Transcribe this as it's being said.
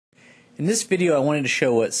In this video I wanted to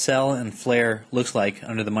show what cell and flare looks like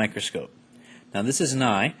under the microscope. Now this is an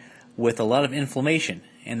eye with a lot of inflammation,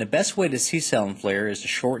 and the best way to see cell and flare is to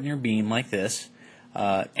shorten your beam like this,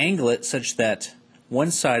 angle it such that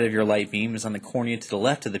one side of your light beam is on the cornea to the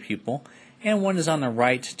left of the pupil and one is on the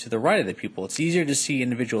right to the right of the pupil. It's easier to see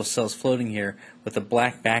individual cells floating here with a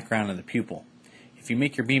black background of the pupil. If you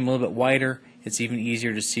make your beam a little bit wider, it's even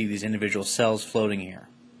easier to see these individual cells floating here.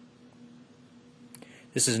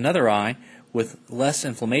 This is another eye with less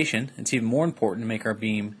inflammation. It's even more important to make our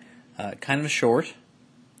beam kind of short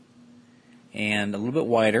and a little bit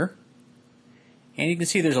wider. And you can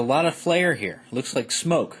see there's a lot of flare here. It looks like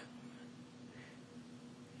smoke.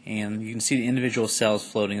 And you can see the individual cells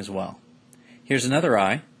floating as well. Here's another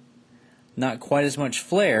eye. Not quite as much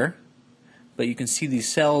flare, but you can see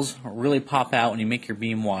these cells really pop out when you make your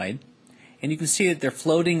beam wide. And you can see that they're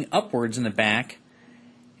floating upwards in the back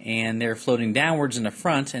and they're floating downwards in the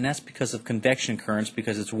front, and that's because of convection currents,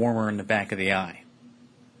 because it's warmer in the back of the eye.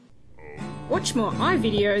 Watch more eye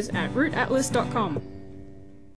videos at rootatlas.com.